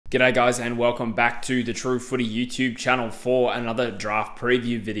G'day guys, and welcome back to the True Footy YouTube channel for another draft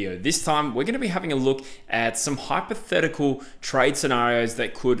preview video. This time we're going to be having a look at some hypothetical trade scenarios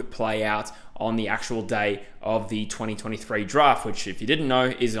that could play out on the actual day of the 2023 draft, which, if you didn't know,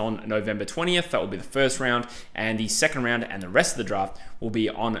 is on November 20th. That will be the first round, and the second round and the rest of the draft will be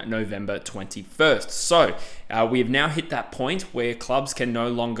on November 21st. So we have now hit that point where clubs can no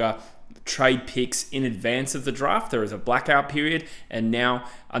longer trade picks in advance of the draft. There is a blackout period, and now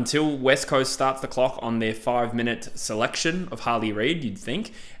until West Coast starts the clock on their 5-minute selection of Harley Reid, you'd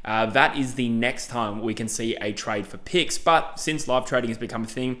think that is the next time we can see a trade for picks. But since live trading has become a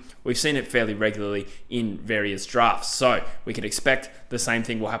thing, we've seen it fairly regularly in various drafts, so we can expect the same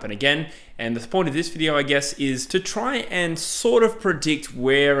thing will happen again. And the point of this video, I guess, is to try and sort of predict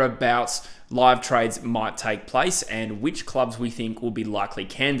whereabouts live trades might take place and which clubs we think will be likely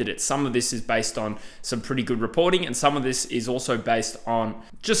candidates. Some of this is based on some pretty good reporting, and some of this is also based on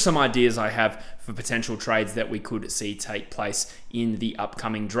just some ideas I have for potential trades that we could see take place in the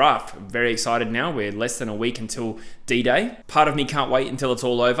upcoming draft. I'm very excited now. We're less than a week until D-Day. Part of me can't wait until it's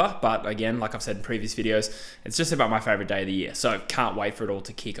all over, but again, like I've said in previous videos, it's just about my favorite day of the year, so can't wait for it all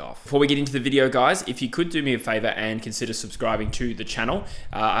to kick off. Before we get into the video, guys, if you could do me a favor and consider subscribing to the channel.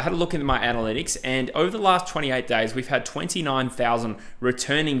 I had a look into my analytics, and over the last 28 days, we've had 29,000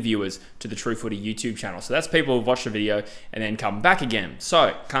 returning viewers to the True Footy YouTube channel. So that's people who've watched the video and then come back again.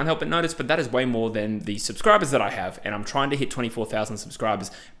 So can't help but notice, but that is way more than the subscribers that I have, and I'm trying to hit 24,000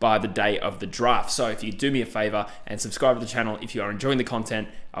 subscribers by the day of the draft. So if you do me a favor and subscribe to the channel, if you are enjoying the content,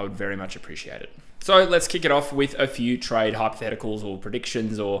 I would very much appreciate it. So let's kick it off with a few trade hypotheticals or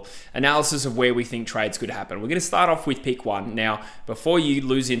predictions or analysis of where we think trades could happen. We're going to start off with pick one. Now, before you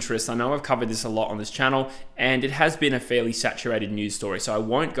lose interest, I know I've covered this a lot on this channel, and it has been a fairly saturated news story, so I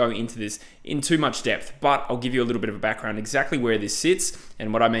won't go into this in too much depth, but I'll give you a little bit of a background exactly where this sits.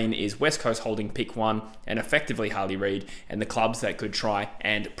 And what I mean is West Coast holding pick one and effectively Harley Reid and the clubs that could try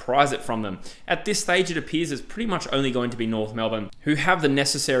and prize it from them. At this stage, it appears it's pretty much only going to be North Melbourne who have the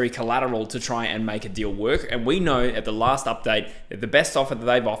necessary collateral to try and make a deal work. And we know at the last update that the best offer that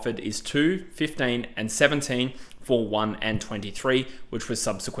they've offered is 2, 15 and 17 for 1 and 23, which was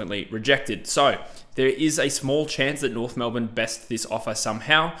subsequently rejected. So there is a small chance that North Melbourne best this offer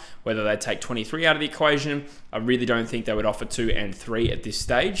somehow, whether they take 23 out of the equation. I really don't think they would offer 2 and 3 at this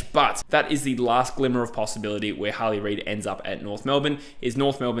stage, but that is the last glimmer of possibility where Harley Reid ends up at North Melbourne, is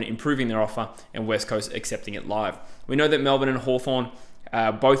North Melbourne improving their offer and West Coast accepting it live. We know that Melbourne and Hawthorn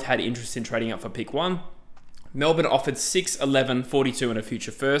both had interest in trading up for pick one. Melbourne offered 6, 11, 42 and a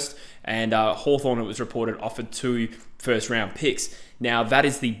future first, and Hawthorn, it was reported, offered 2 first-round picks. Now, that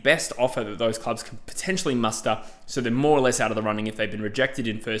is the best offer that those clubs can potentially muster, so they're more or less out of the running. If they've been rejected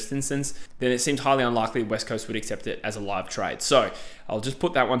in first instance, then it seems highly unlikely West Coast would accept it as a live trade. So I'll just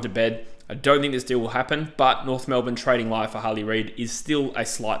put that one to bed. I don't think this deal will happen, but North Melbourne trading live for Harley Reid is still a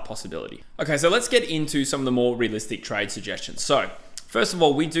slight possibility. Okay, so let's get into some of the more realistic trade suggestions. So first of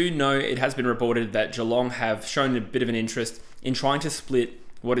all, we do know it has been reported that Geelong have shown a bit of an interest in trying to split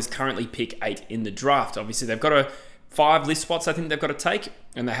what is currently pick 8 in the draft. Obviously, they've got 5 list spots I think they've got to take,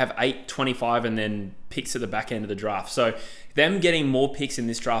 and they have 8, 25, and then picks at the back end of the draft. So them getting more picks in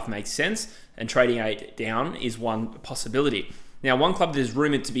this draft makes sense, and trading 8 down is one possibility. Now, one club that is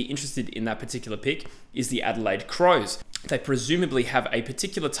rumoured to be interested in that particular pick is the Adelaide Crows. They presumably have a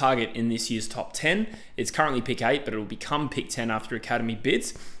particular target in this year's top 10. It's currently pick 8, but it will become pick 10 after Academy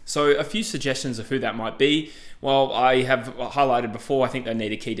bids. So a few suggestions of who that might be. Well, I have highlighted before, I think they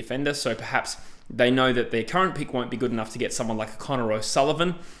need a key defender, so perhaps they know that their current pick won't be good enough to get someone like a Connor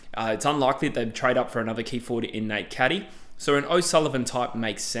O'Sullivan. It's unlikely that they'd trade up for another key forward in Nate Caddy, so an O'Sullivan type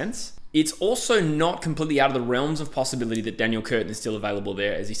makes sense. It's also not completely out of the realms of possibility that Daniel Curtin is still available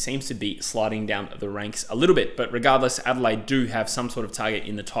there, as he seems to be sliding down the ranks a little bit. But regardless, Adelaide do have some sort of target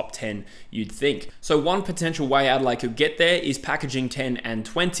in the top 10, you'd think. So one potential way Adelaide could get there is packaging 10 and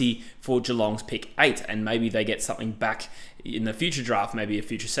 20 for Geelong's pick 8, and maybe they get something back in the future draft, maybe a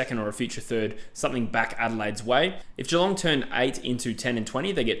future second or a future third, something back Adelaide's way. If Geelong turn 8 into 10 and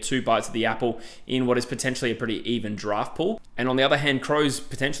 20, they get 2 bites of the apple in what is potentially a pretty even draft pool. And on the other hand, Crows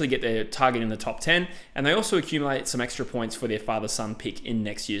potentially get their target in the top 10, and they also accumulate some extra points for their father-son pick in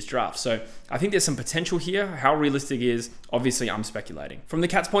next year's draft. So I think there's some potential here. How realistic it is, obviously I'm speculating. From the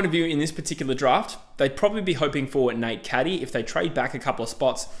Cats' point of view in this particular draft, they'd probably be hoping for Nate Caddy. If they trade back a couple of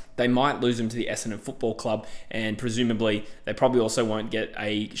spots, they might lose him to the Essendon Football Club, and presumably they probably also won't get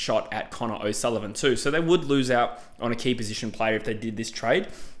a shot at Connor O'Sullivan too. So they would lose out on a key position player if they did this trade.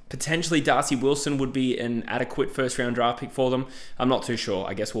 Potentially Darcy Wilson would be an adequate first round draft pick for them. I'm not too sure.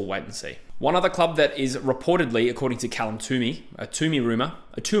 I guess we'll wait and see. One other club that is reportedly, according to Callum Toomey, a Tuma,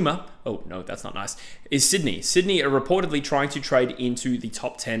 oh no, that's not nice, is Sydney. Sydney are reportedly trying to trade into the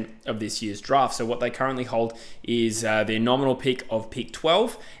top 10 of this year's draft. So what they currently hold is their nominal pick of pick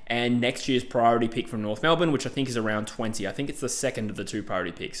 12 and next year's priority pick from North Melbourne, which I think is around 20. I think it's the second of the two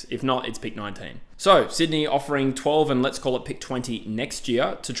priority picks. If not, it's pick 19. So Sydney offering 12 and let's call it pick 20 next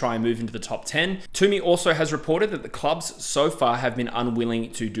year to try and move into the top 10. Toomey also has reported that the clubs so far have been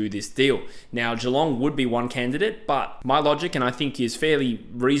unwilling to do this deal. Now, Geelong would be one candidate, but my logic, and I think is fairly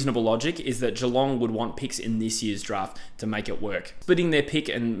reasonable logic, is that Geelong would want picks in this year's draft to make it work. Splitting their pick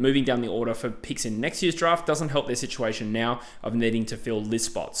and moving down the order for picks in next year's draft doesn't help their situation now of needing to fill list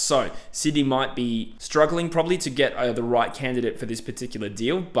spots. So Sydney might be struggling probably to get the right candidate for this particular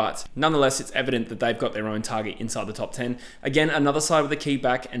deal, but nonetheless, it's evident that they've got their own target inside the top 10. Again, another side with a key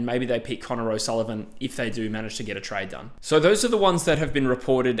back, and maybe they pick Connor O'Sullivan if they do manage to get a trade done. So those are the ones that have been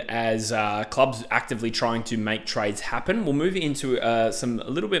reported as clubs actively trying to make trades happen. We'll move into a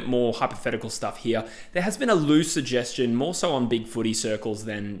little bit more hypothetical stuff here. There has been a loose suggestion, more so on big footy circles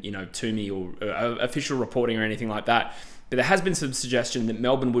than, Toomey or official reporting or anything like that. But there has been some suggestion that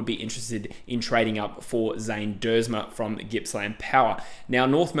Melbourne would be interested in trading up for Zane Duursma from Gippsland Power. Now,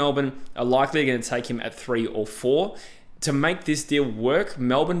 North Melbourne are likely going to take him at 3 or 4. To make this deal work,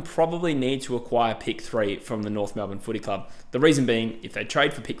 Melbourne probably need to acquire pick 3 from the North Melbourne Footy Club. The reason being, if they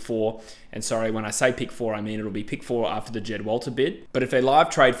trade for pick 4, and sorry, when I say pick 4, I mean it'll be pick 4 after the Jed Walter bid. But if they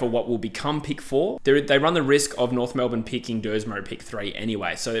live trade for what will become pick 4, they run the risk of North Melbourne picking Duursma at pick 3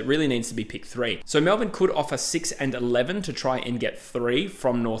 anyway. So it really needs to be pick 3. So Melbourne could offer 6 and 11 to try and get 3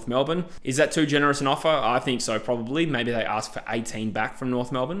 from North Melbourne. Is that too generous an offer? I think so, probably. Maybe they ask for 18 back from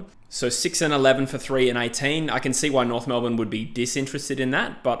North Melbourne. So 6 and 11 for 3 and 18. I can see why North Melbourne would be disinterested in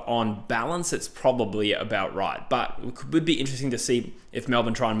that, but on balance, it's probably about right. But it would be interesting to see if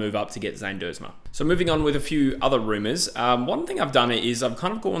Melbourne try and move up to get Zane Duursma. So moving on with a few other rumours. One thing I've done is I've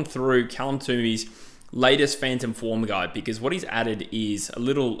kind of gone through Callum Toomey's latest Phantom Form Guide, because what he's added is a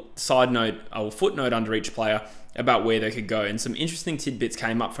little side note or footnote under each player about where they could go. And some interesting tidbits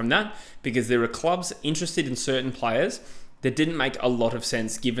came up from that, because there are clubs interested in certain players that didn't make a lot of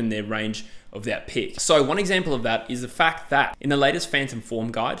sense given their range of that pick. So one example of that is the fact that in the latest Phantom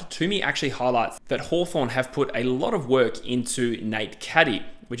Form Guide, Toomey actually highlights that Hawthorn have put a lot of work into Nate Caddy,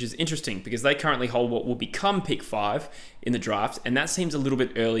 which is interesting because they currently hold what will become pick 5 in the draft, and that seems a little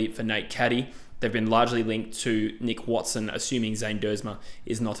bit early for Nate Caddy. They've been largely linked to Nick Watson, assuming Zane Duursma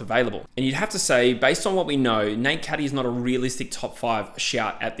is not available. And you'd have to say, based on what we know, Nate Caddy is not a realistic top 5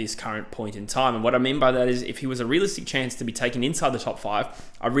 shout at this current point in time. And what I mean by that is, if he was a realistic chance to be taken inside the top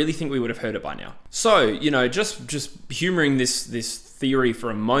 5, I really think we would have heard it by now. So, just humouring this theory for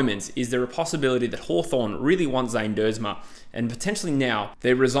a moment, is there a possibility that Hawthorn really wants Zane Duursma, and potentially now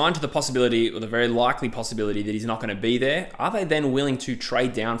they're resigned to the possibility, or the very likely possibility, that he's not going to be there? Are they then willing to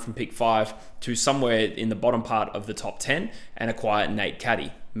trade down from pick 5 to somewhere in the bottom part of the top 10 and acquire Nate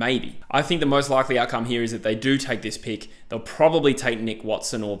Caddy? Maybe. I think the most likely outcome here is that they do take this pick. They'll probably take Nick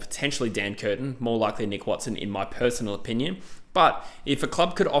Watson or potentially Dan Curtin, more likely Nick Watson in my personal opinion. But if a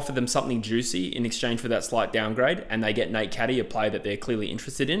club could offer them something juicy in exchange for that slight downgrade, and they get Nate Caddy, a player that they're clearly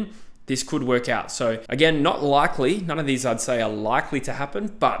interested in, this could work out. So again, not likely. None of these I'd say are likely to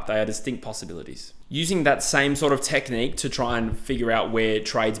happen, but they are distinct possibilities. Using that same sort of technique to try and figure out where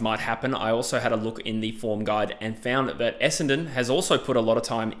trades might happen, I also had a look in the form guide and found that Essendon has also put a lot of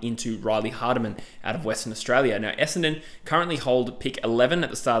time into Riley Hardiman out of Western Australia. Now, Essendon currently hold pick 11 at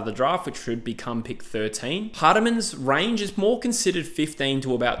the start of the draft, which should become pick 13. Hardiman's range is more considered 15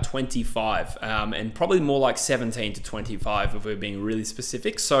 to about 25, and probably more like 17 to 25 if we're being really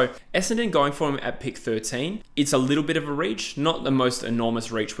specific. So Essendon going for him at pick 13, it's a little bit of a reach, not the most enormous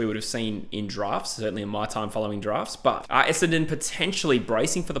reach we would have seen in drafts, certainly in my time following drafts, but Essendon potentially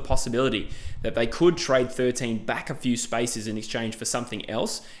bracing for the possibility that they could trade 13 back a few spaces in exchange for something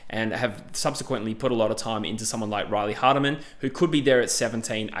else, and have subsequently put a lot of time into someone like Riley Hardiman, who could be there at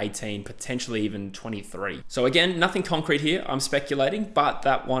 17, 18, potentially even 23. So again, nothing concrete here, I'm speculating, but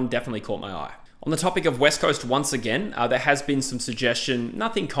that one definitely caught my eye. On the topic of West Coast, once again, there has been some suggestion,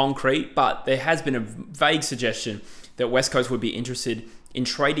 nothing concrete, but there has been a vague suggestion that West Coast would be interested in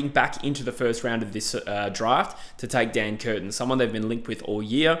trading back into the first round of this draft to take Dan Curtin, someone they've been linked with all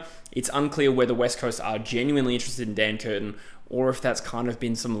year. It's unclear whether West Coast are genuinely interested in Dan Curtin, or if that's kind of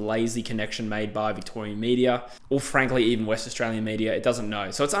been some lazy connection made by Victorian media, or frankly even West Australian media. It doesn't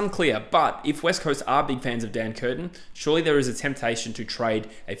know. So it's unclear, but if West Coast are big fans of Dan Curtin, surely there is a temptation to trade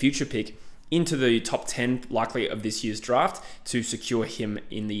a future pick into the top 10 likely of this year's draft to secure him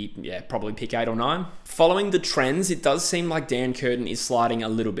in the, probably pick 8 or 9. Following the trends, it does seem like Dan Curtin is sliding a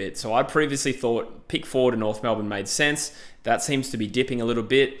little bit. So I previously thought pick 4 to North Melbourne made sense. That seems to be dipping a little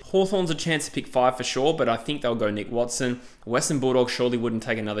bit. Hawthorn's a chance to pick 5 for sure, but I think they'll go Nick Watson. Western Bulldogs surely wouldn't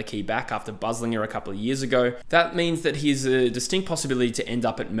take another key back after Buslinger a couple of years ago. That means that he's a distinct possibility to end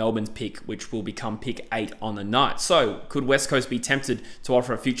up at Melbourne's pick, which will become pick 8 on the night. So could West Coast be tempted to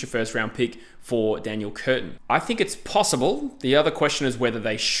offer a future first round pick for Daniel Curtin? I think it's possible. The other question is whether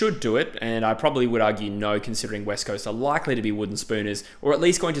they should do it, and I probably would argue no, considering West Coast are likely to be wooden spooners, or at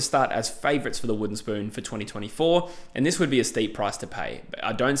least going to start as favourites for the wooden spoon for 2024, and this would be a steep price to pay.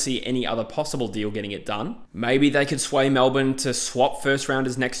 I don't see any other possible deal getting it done. Maybe they could sway Melbourne to swap first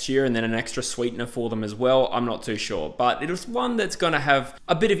rounders next year and then an extra sweetener for them as well. I'm not too sure, but it is one that's going to have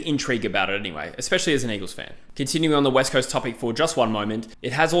a bit of intrigue about it anyway, especially as an Eagles fan. Continuing on the West Coast topic for just one moment,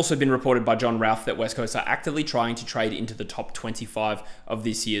 it has also been reported by John Ralph that West Coast are actively trying to trade into the top 25 of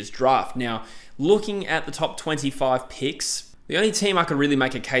this year's draft. Now, looking at the top 25 picks, the only team I could really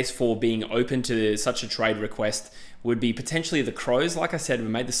make a case for being open to such a trade request would be potentially the Crows. Like I said, we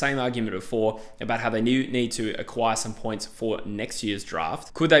made the same argument before about how they need to acquire some points for next year's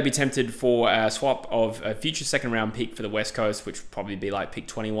draft. Could they be tempted for a swap of a future second round pick for the West Coast, which would probably be like pick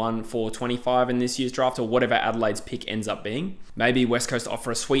 21 for 25 in this year's draft, or whatever Adelaide's pick ends up being? Maybe West Coast offer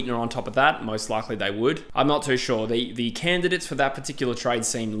a sweetener on top of that. Most likely they would. I'm not too sure. The candidates for that particular trade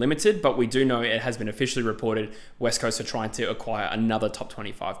seem limited, but we do know it has been officially reported West Coast are trying to acquire another top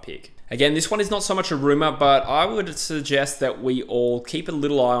 25 pick. Again, this one is not so much a rumor, but I would suggest that we all keep a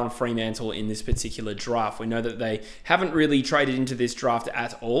little eye on Fremantle in this particular draft. We know that they haven't really traded into this draft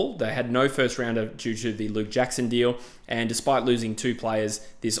at all. They had no first rounder due to the Luke Jackson deal, and despite losing 2 players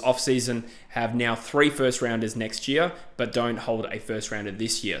this offseason, have now 3 first rounders next year, but don't hold a first rounder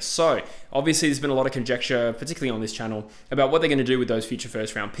this year. So obviously there's been a lot of conjecture, particularly on this channel, about what they're going to do with those future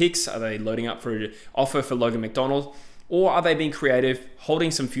first round picks. Are they loading up for an offer for Logan McDonald? Or are they being creative,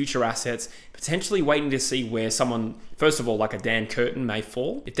 holding some future assets, potentially waiting to see where someone, first of all, like a Dan Curtin may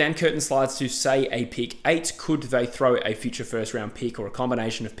fall? If Dan Curtin slides to, say, a pick 8, could they throw a future first round pick or a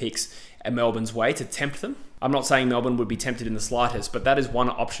combination of picks at Melbourne's way to tempt them? I'm not saying Melbourne would be tempted in the slightest, but that is one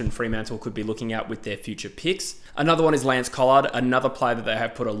option Fremantle could be looking at with their future picks. Another one is Lance Collard, another player that they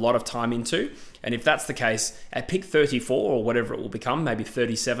have put a lot of time into. And if that's the case, at pick 34 or whatever it will become, maybe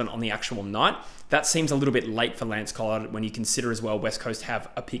 37 on the actual night, that seems a little bit late for Lance Collard when you consider as well West Coast have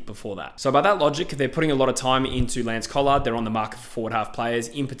a pick before that. So by that logic, if they're putting a lot of time into Lance Collard, they're on the market for forward half players,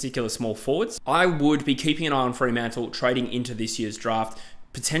 in particular small forwards. I would be keeping an eye on Fremantle trading into this year's draft,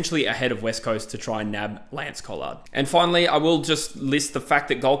 potentially ahead of West Coast to try and nab Lance Collard. And finally, I will just list the fact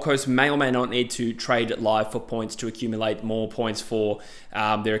that Gold Coast may or may not need to trade live for points to accumulate more points for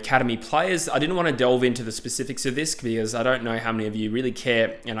their academy players. I didn't want to delve into the specifics of this because I don't know how many of you really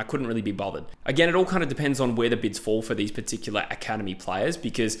care, and I couldn't really be bothered. Again, it all kind of depends on where the bids fall for these particular academy players,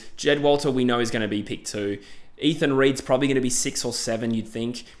 because Jed Walter we know is going to be pick 2. Ethan Reed's probably going to be 6 or 7, you'd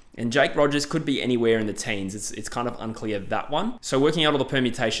think. And Jake Rogers could be anywhere in the teens. It's kind of unclear, that one. So working out all the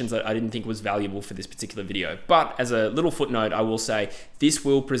permutations I didn't think was valuable for this particular video. But as a little footnote, I will say this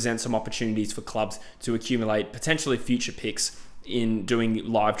will present some opportunities for clubs to accumulate potentially future picks in doing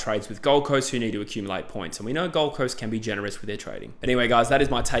live trades with Gold Coast who need to accumulate points. And we know Gold Coast can be generous with their trading. Anyway, guys, that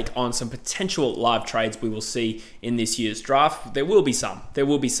is my take on some potential live trades we will see in this year's draft. There will be some.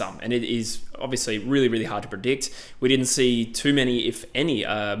 And it is obviously really, really hard to predict. We didn't see too many, if any.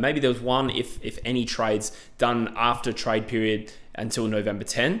 Maybe there was one, if any, trades done after trade period until November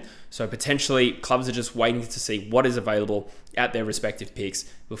 10. So potentially clubs are just waiting to see what is available at their respective picks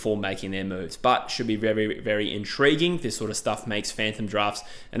before making their moves. But should be very, very intriguing. This sort of stuff makes phantom drafts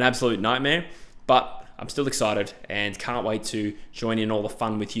an absolute nightmare. But I'm still excited and can't wait to join in all the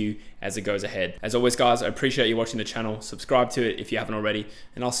fun with you as it goes ahead. As always, guys, I appreciate you watching the channel. Subscribe to it if you haven't already,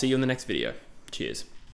 and I'll see you in the next video. Cheers.